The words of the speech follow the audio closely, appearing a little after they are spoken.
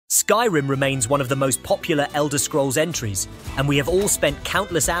Skyrim remains one of the most popular Elder Scrolls entries, and we have all spent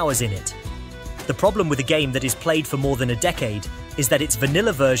countless hours in it. The problem with a game that is played for more than a decade is that its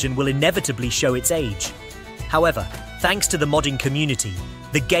vanilla version will inevitably show its age. However, thanks to the modding community,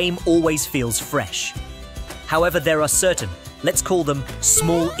 the game always feels fresh. However, there are certain, let's call them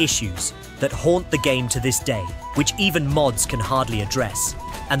small issues, that haunt the game to this day, which even mods can hardly address,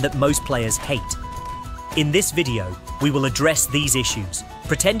 and that most players hate. In this video, we will address these issues,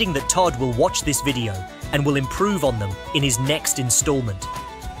 pretending that Todd will watch this video and will improve on them in his next installment.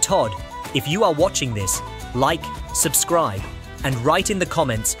 Todd, if you are watching this, like, subscribe, and write in the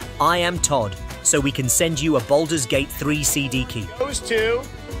comments, "I am Todd," so we can send you a Baldur's Gate 3 CD key. Goes to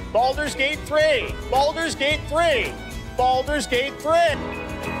Baldur's Gate 3, Baldur's Gate 3, Baldur's Gate 3,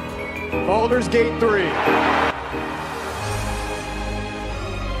 Baldur's Gate 3.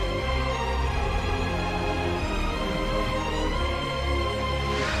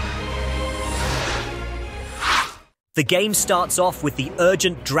 The game starts off with the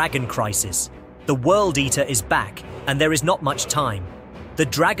urgent dragon crisis. The World Eater is back, and there is not much time. The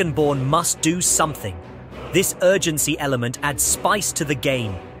Dragonborn must do something. This urgency element adds spice to the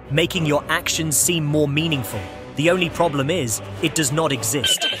game, making your actions seem more meaningful. The only problem is, it does not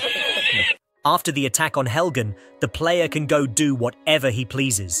exist. After the attack on Helgen, the player can go do whatever he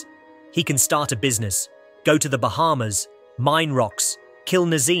pleases. He can start a business, go to the Bahamas, mine rocks, kill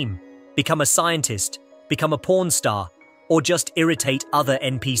Nazim, become a scientist, become a porn star, or just irritate other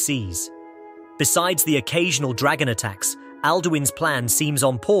NPCs. Besides the occasional dragon attacks, Alduin's plan seems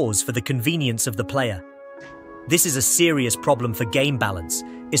on pause for the convenience of the player. This is a serious problem for game balance,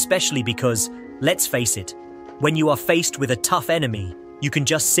 especially because, let's face it, when you are faced with a tough enemy, you can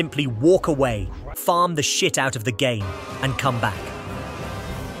just simply walk away, farm the shit out of the game, and come back.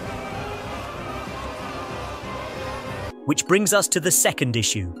 Which brings us to the second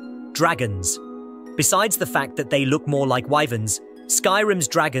issue, dragons. Besides the fact that they look more like wyverns, Skyrim's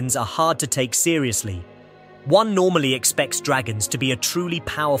dragons are hard to take seriously. One normally expects dragons to be a truly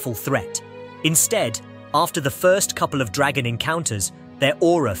powerful threat. Instead, after the first couple of dragon encounters, their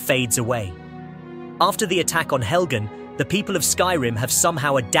aura fades away. After the attack on Helgen, the people of Skyrim have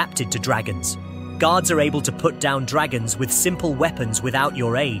somehow adapted to dragons. Guards are able to put down dragons with simple weapons without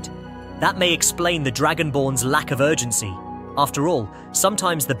your aid. That may explain the Dragonborn's lack of urgency. After all,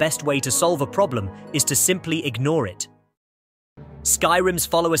 sometimes the best way to solve a problem is to simply ignore it. Skyrim's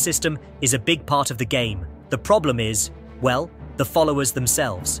follower system is a big part of the game. The problem is, well, the followers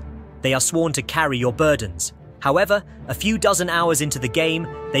themselves. They are sworn to carry your burdens. However, a few dozen hours into the game,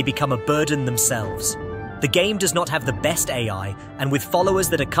 they become a burden themselves. The game does not have the best AI, and with followers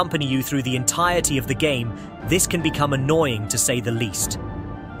that accompany you through the entirety of the game, this can become annoying to say the least.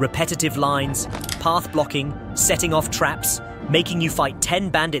 Repetitive lines, path blocking, setting off traps, making you fight 10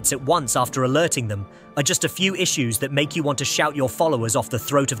 bandits at once after alerting them are just a few issues that make you want to shout your followers off the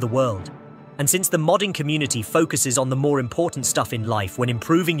throat of the world. And since the modding community focuses on the more important stuff in life when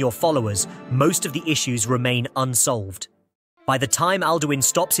improving your followers, most of the issues remain unsolved. By the time Alduin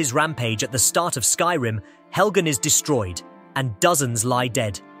stops his rampage at the start of Skyrim, Helgen is destroyed, and dozens lie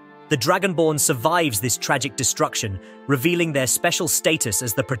dead. The Dragonborn survives this tragic destruction, revealing their special status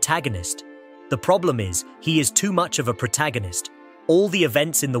as the protagonist. The problem is, he is too much of a protagonist. All the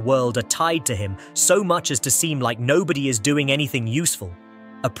events in the world are tied to him, so much as to seem like nobody is doing anything useful.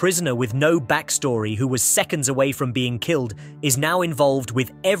 A prisoner with no backstory who was seconds away from being killed is now involved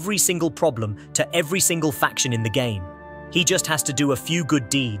with every single problem to every single faction in the game. He just has to do a few good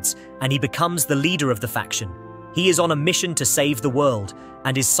deeds, and he becomes the leader of the faction. He is on a mission to save the world,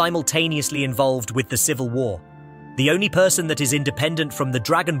 and is simultaneously involved with the civil war. The only person that is independent from the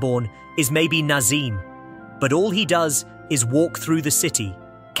Dragonborn is maybe Nazim, but all he does is walk through the city,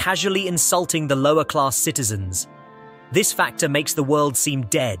 casually insulting the lower-class citizens. This factor makes the world seem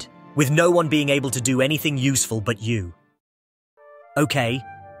dead, with no one being able to do anything useful but you. Okay,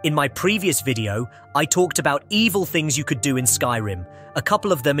 in my previous video, I talked about evil things you could do in Skyrim. A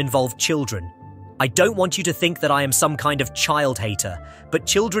couple of them involved children. I don't want you to think that I am some kind of child hater, but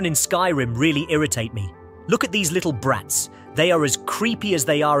children in Skyrim really irritate me. Look at these little brats. They are as creepy as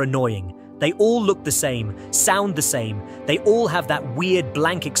they are annoying. They all look the same, sound the same. They all have that weird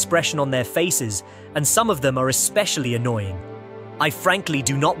blank expression on their faces, and some of them are especially annoying. I frankly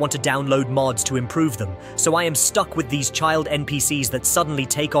do not want to download mods to improve them, so I am stuck with these child NPCs that suddenly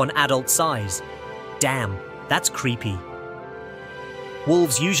take on adult size. Damn, that's creepy.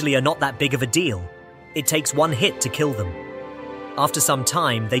 Wolves usually are not that big of a deal. It takes one hit to kill them. After some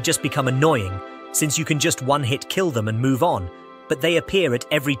time, they just become annoying, since you can just one-hit kill them and move on, but they appear at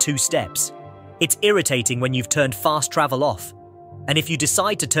every 2 steps. It's irritating when you've turned fast travel off. And if you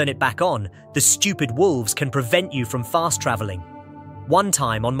decide to turn it back on, the stupid wolves can prevent you from fast traveling. One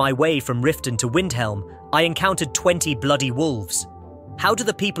time on my way from Riften to Windhelm, I encountered 20 bloody wolves. How do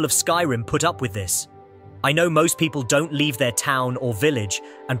the people of Skyrim put up with this? I know most people don't leave their town or village,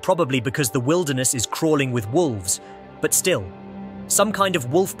 and probably because the wilderness is crawling with wolves, but still, some kind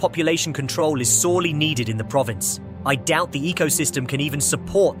of wolf population control is sorely needed in the province. I doubt the ecosystem can even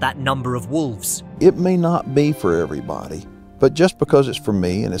support that number of wolves. It may not be for everybody, but just because it's for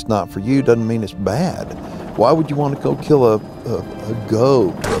me and it's not for you doesn't mean it's bad. Why would you want to go kill a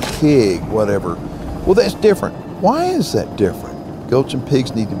goat, or a pig, whatever? Well, that's different. Why is that different? Goats and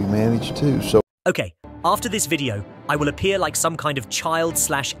pigs need to be managed too, so... Okay, after this video, I will appear like some kind of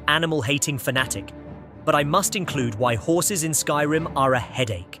child/animal-hating fanatic, but I must include why horses in Skyrim are a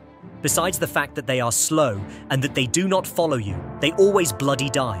headache. Besides the fact that they are slow and that they do not follow you, they always bloody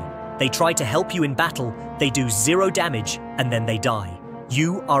die. They try to help you in battle, they do 0 damage, and then they die.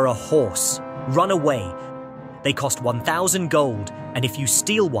 You are a horse. Run away. They cost 1,000 gold, and if you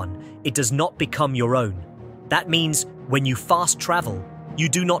steal one, it does not become your own. That means when you fast travel, you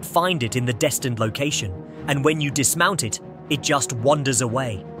do not find it in the destined location, and when you dismount it, it just wanders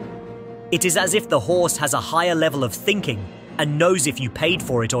away. It is as if the horse has a higher level of thinking and knows if you paid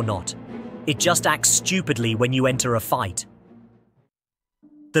for it or not. It just acts stupidly when you enter a fight.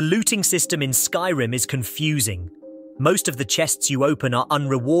 The looting system in Skyrim is confusing. Most of the chests you open are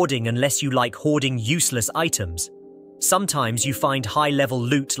unrewarding unless you like hoarding useless items. Sometimes you find high-level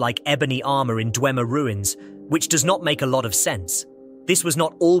loot like ebony armor in Dwemer ruins, which does not make a lot of sense. This was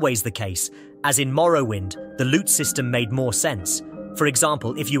not always the case, as in Morrowind, the loot system made more sense. For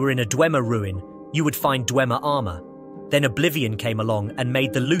example, if you were in a Dwemer ruin, you would find Dwemer armor. Then Oblivion came along and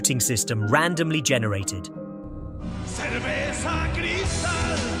made the looting system randomly generated.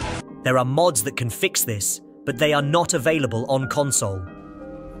 There are mods that can fix this, but they are not available on console.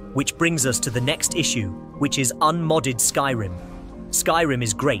 Which brings us to the next issue, which is unmodded Skyrim. Skyrim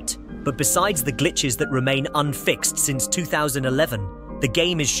is great, but besides the glitches that remain unfixed since 2011, the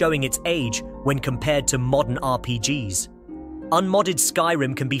game is showing its age when compared to modern RPGs. Unmodded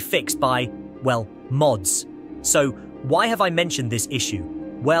Skyrim can be fixed by, well, mods. So, why have I mentioned this issue?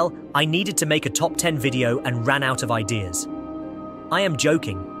 Well, I needed to make a top 10 video and ran out of ideas. I am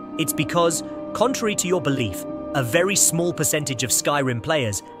joking. It's because, contrary to your belief, a very small percentage of Skyrim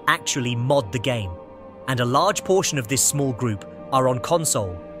players actually mod the game. And a large portion of this small group are on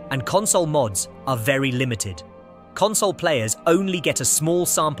console, and console mods are very limited. Console players only get a small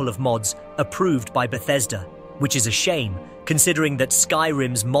sample of mods approved by Bethesda, which is a shame, considering that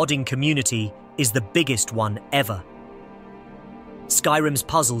Skyrim's modding community is the biggest one ever. Skyrim's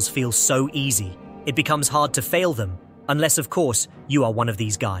puzzles feel so easy, it becomes hard to fail them, unless of course you are one of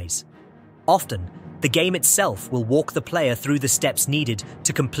these guys. Often, the game itself will walk the player through the steps needed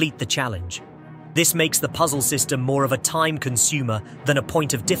to complete the challenge. This makes the puzzle system more of a time consumer than a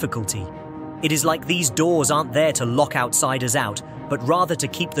point of difficulty. It is like these doors aren't there to lock outsiders out, but rather to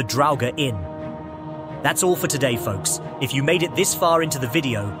keep the Draugr in. That's all for today, folks. If you made it this far into the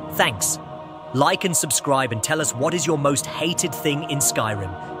video, thanks. Like and subscribe and tell us what is your most hated thing in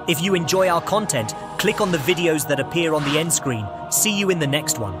Skyrim. If you enjoy our content, click on the videos that appear on the end screen. See you in the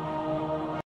next one.